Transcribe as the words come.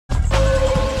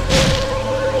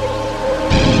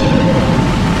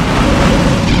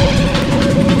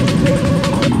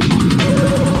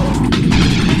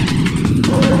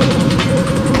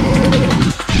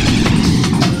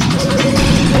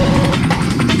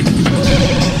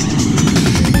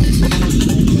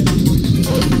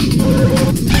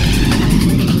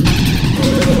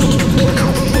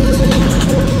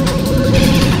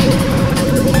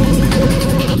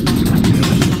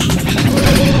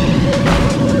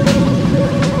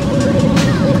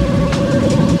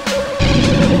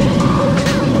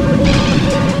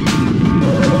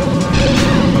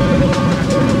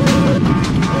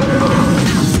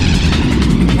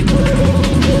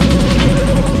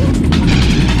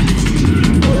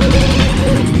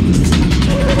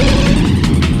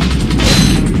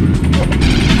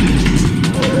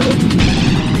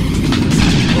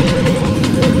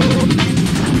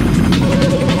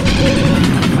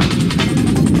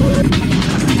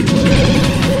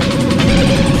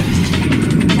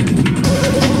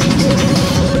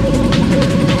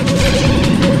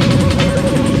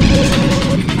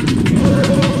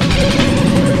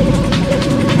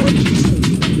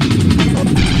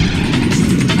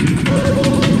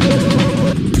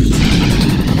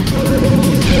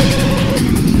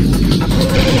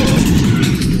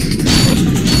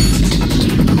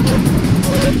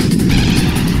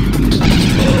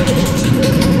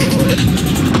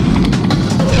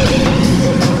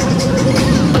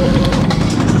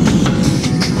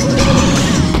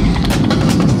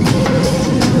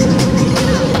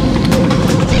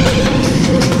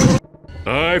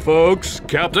folks,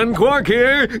 Captain Quark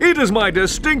here. It is my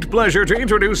distinct pleasure to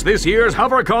introduce this year's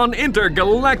HoverCon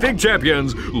Intergalactic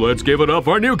Champions. Let's give it up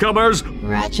for newcomers,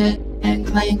 Ratchet and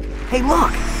Clank. Hey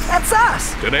look, that's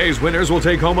us! Today's winners will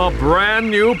take home a brand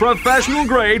new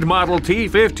professional-grade Model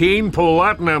T15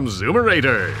 Platinum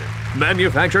Zoomerator.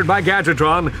 Manufactured by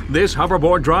Gadgetron, this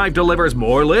hoverboard drive delivers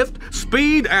more lift,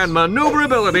 speed, and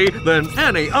maneuverability than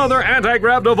any other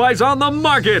anti-grav device on the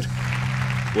market.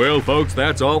 Well, folks,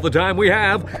 that's all the time we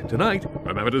have. Tonight,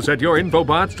 remember to set your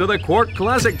infobots to the Quark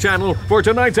Classic channel for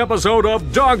tonight's episode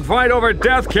of Dogfight Over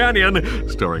Death Canyon,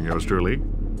 starring yours truly.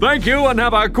 Thank you and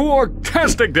have a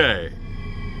Quark-tastic day!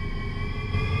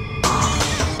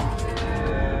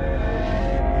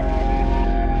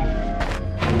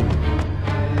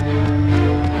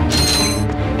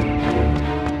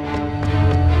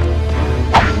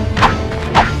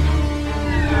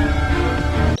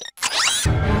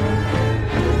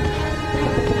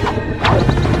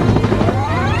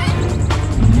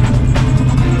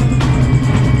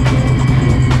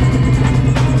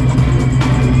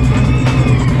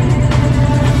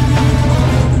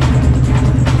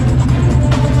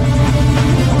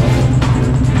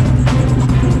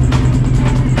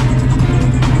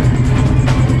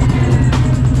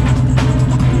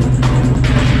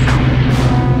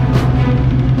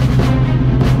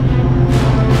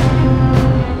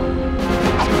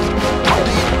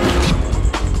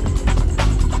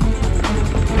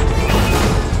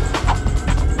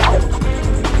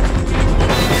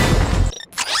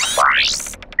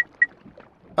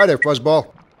 Hi there,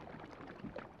 Fuzzball.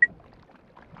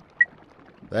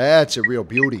 That's a real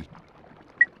beauty.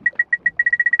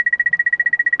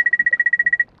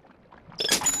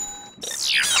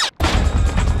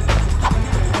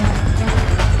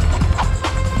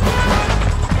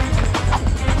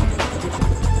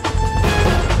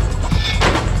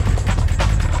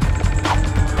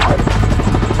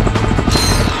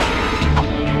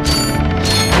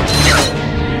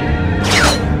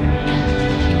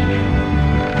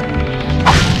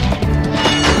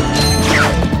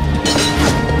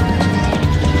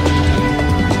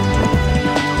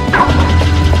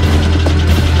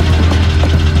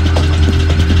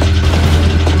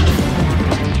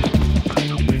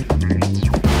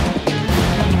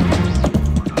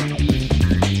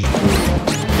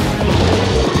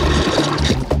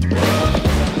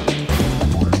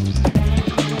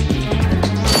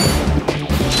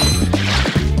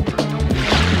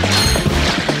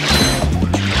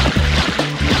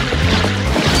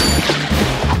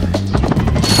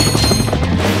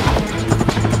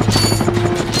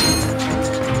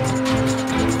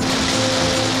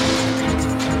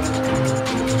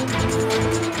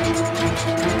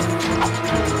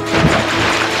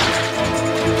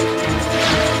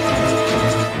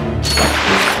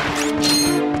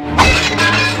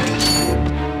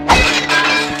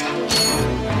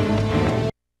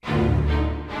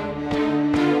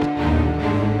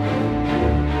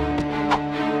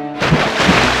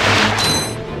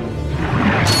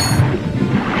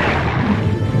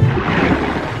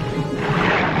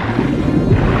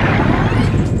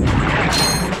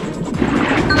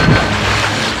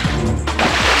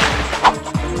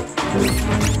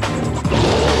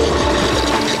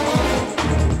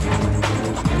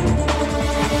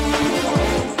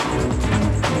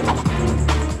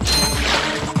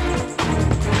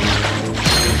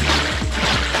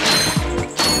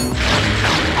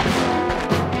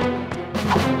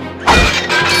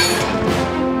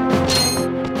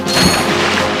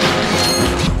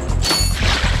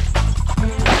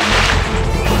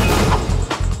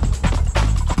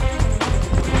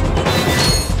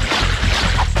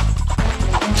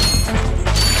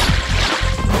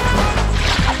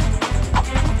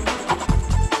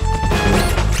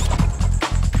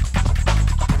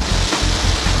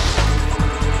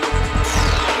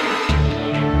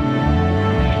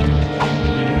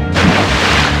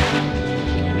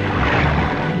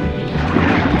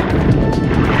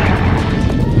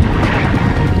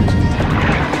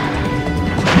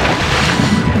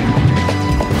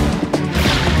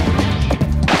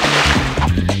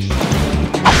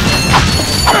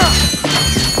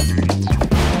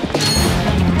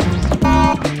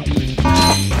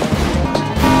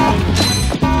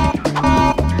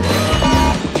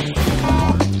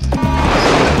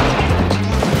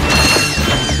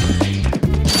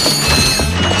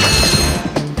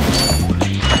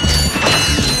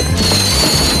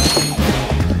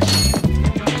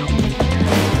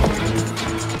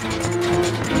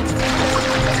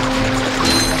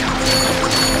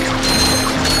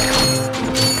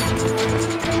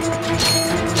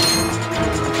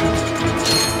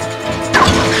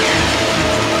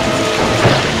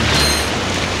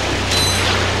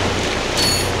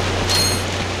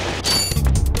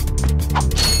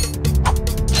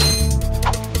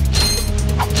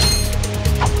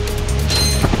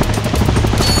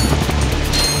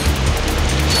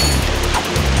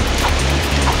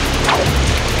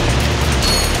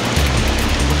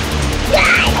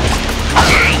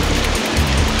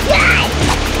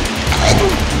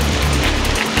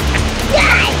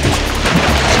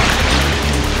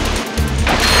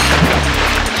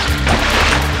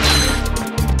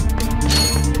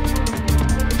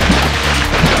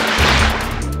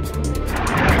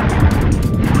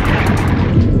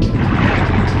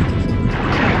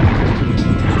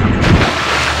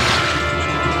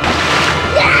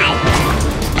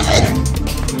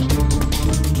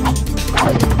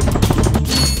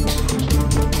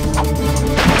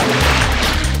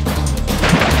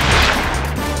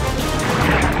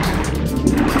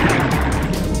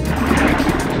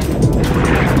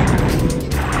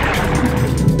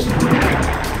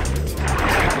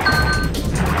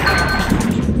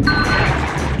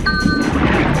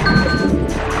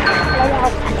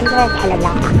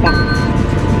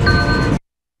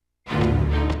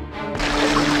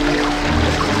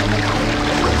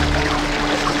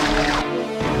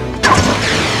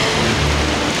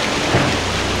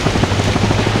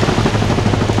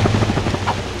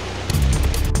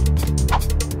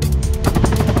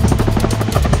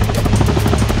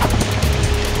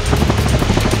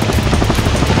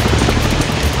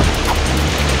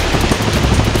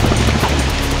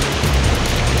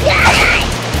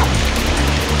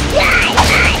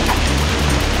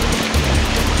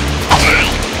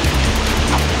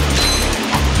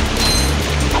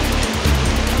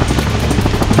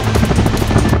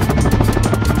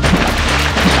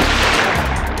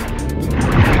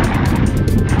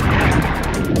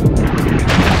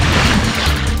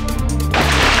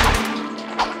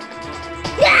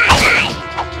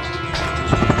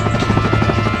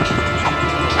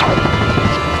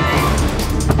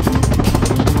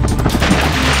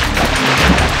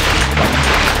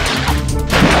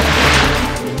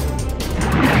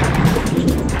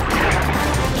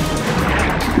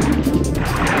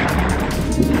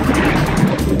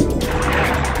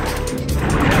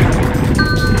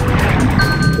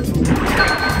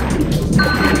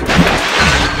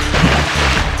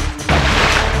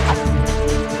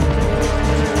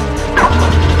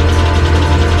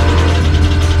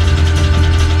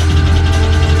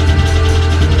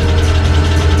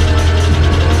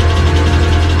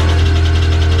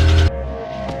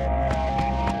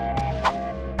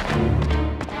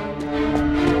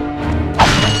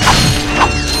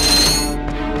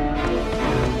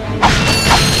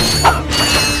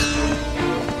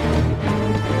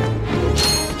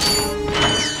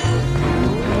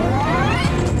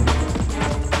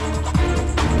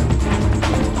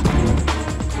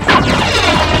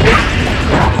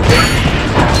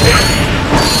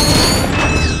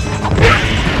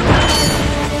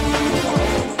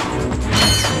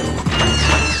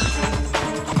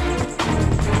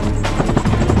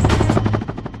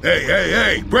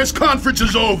 Hey, press conference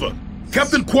is over.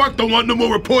 Captain Quark don't want no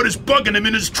more reporters bugging him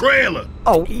in his trailer.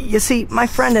 Oh, you see, my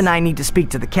friend and I need to speak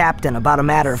to the captain about a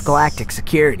matter of galactic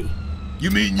security. You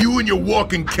mean you and your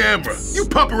walking camera? You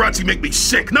paparazzi make me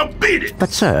sick. Now beat it! But,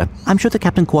 sir, I'm sure the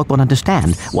Captain Quark will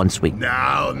understand once we...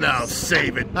 Now,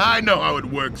 save it. I know how it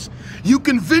works. You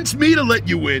convince me to let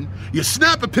you in, you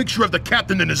snap a picture of the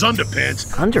captain in his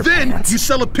underpants, then you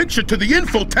sell a picture to the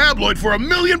info tabloid for $1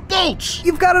 million bolts!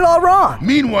 You've got it all wrong!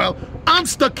 Meanwhile, I'm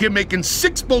stuck here making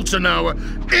 6 bolts an hour,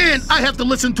 and I have to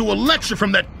listen to a lecture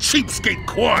from that cheapskate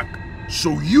Quark. So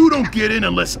you don't get in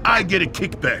unless I get a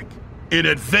kickback. In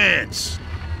advance.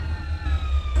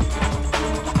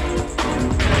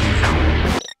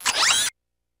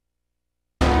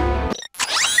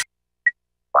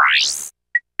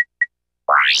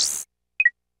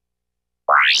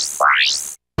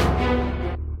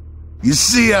 You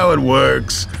see how it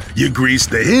works? You grease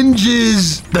the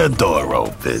hinges, the door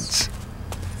opens.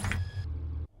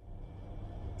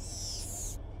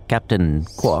 Captain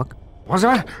Quark? What's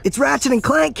that? It's Ratchet and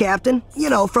Clank, Captain. You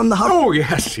know, from the Oh,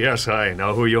 yes, I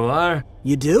know who you are.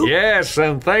 You do? Yes,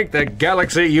 and thank the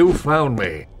galaxy you found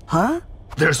me. Huh?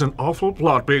 There's an awful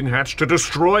plot being hatched to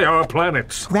destroy our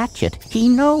planets. Ratchet, he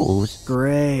knows.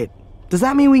 Great. Does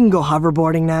that mean we can go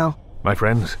hoverboarding now? My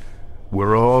friends,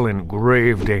 we're all in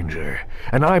grave danger,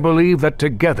 and I believe that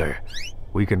together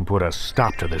we can put a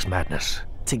stop to this madness.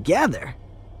 Together?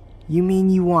 You mean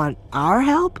you want our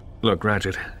help? Look,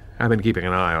 Ratchet, I've been keeping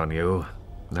an eye on you.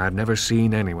 I've never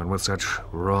seen anyone with such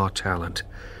raw talent.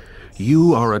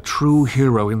 You are a true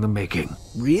hero in the making.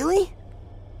 Really?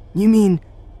 You mean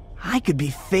I could be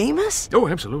famous? Oh,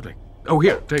 absolutely. Oh,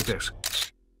 here, take this.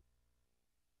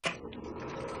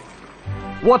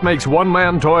 What makes one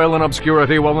man toil in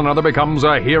obscurity while another becomes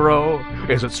a hero?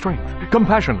 Is it strength,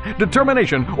 compassion,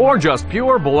 determination, or just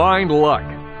pure blind luck?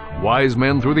 Wise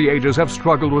men through the ages have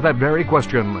struggled with that very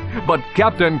question, but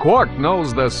Captain Quark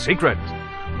knows the secret.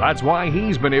 That's why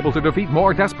he's been able to defeat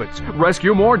more despots,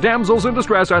 rescue more damsels in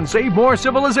distress, and save more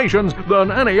civilizations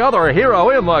than any other hero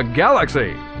in the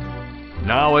galaxy.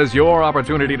 Now is your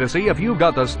opportunity to see if you've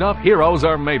got the stuff heroes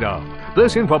are made of.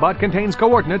 This infobot contains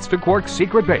coordinates to Quark's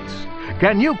secret base.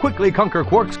 Can you quickly conquer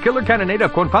Quark's killer cannonade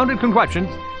of confounded contraptions?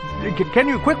 Can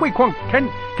you quickly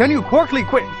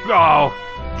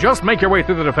just make your way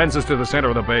through the defenses to the center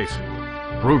of the base.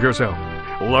 Prove yourself,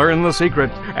 learn the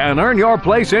secret, and earn your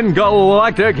place in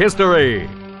galactic history.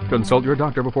 Consult your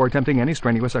doctor before attempting any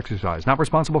strenuous exercise. Not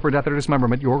responsible for death or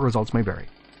dismemberment. Your results may vary.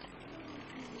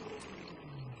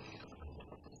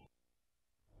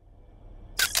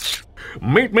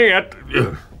 Meet me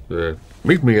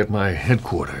at my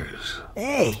headquarters.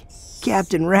 Hey,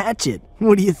 Captain Ratchet,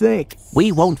 what do you think?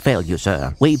 We won't fail you,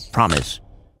 sir. We promise.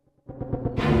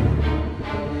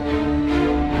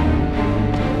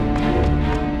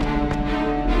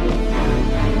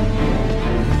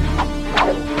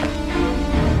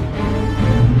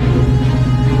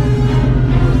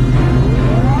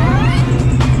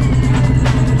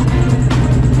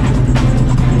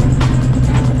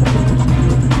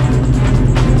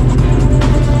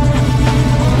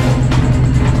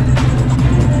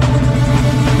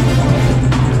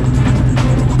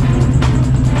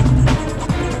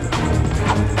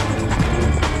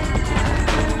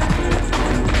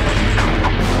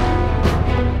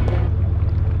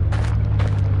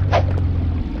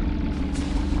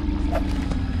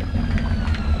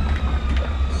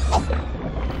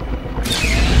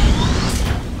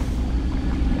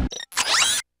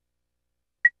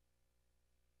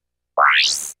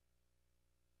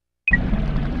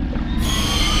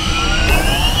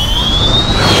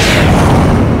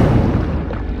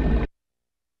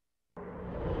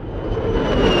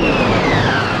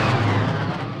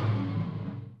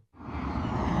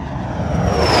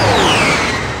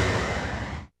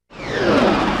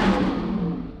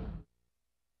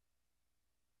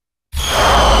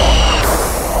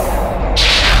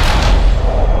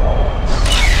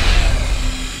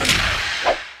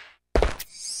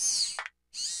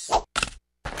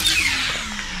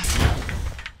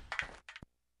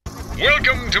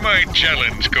 Welcome to my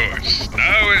challenge course.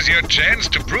 Now is your chance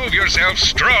to prove yourself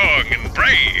strong and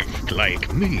brave,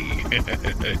 like me.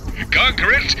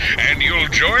 Conquer it, and you'll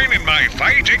join in my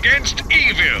fight against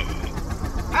evil.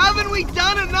 Haven't we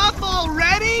done enough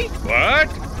already? What?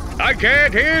 I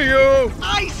can't hear you.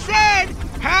 I said,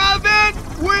 haven't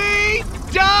we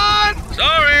done?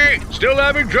 Sorry, still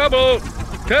having trouble.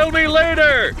 Tell me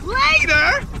later.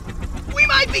 Later? We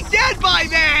might be dead by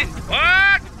then.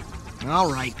 What?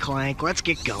 All right, Clank, let's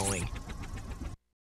get going.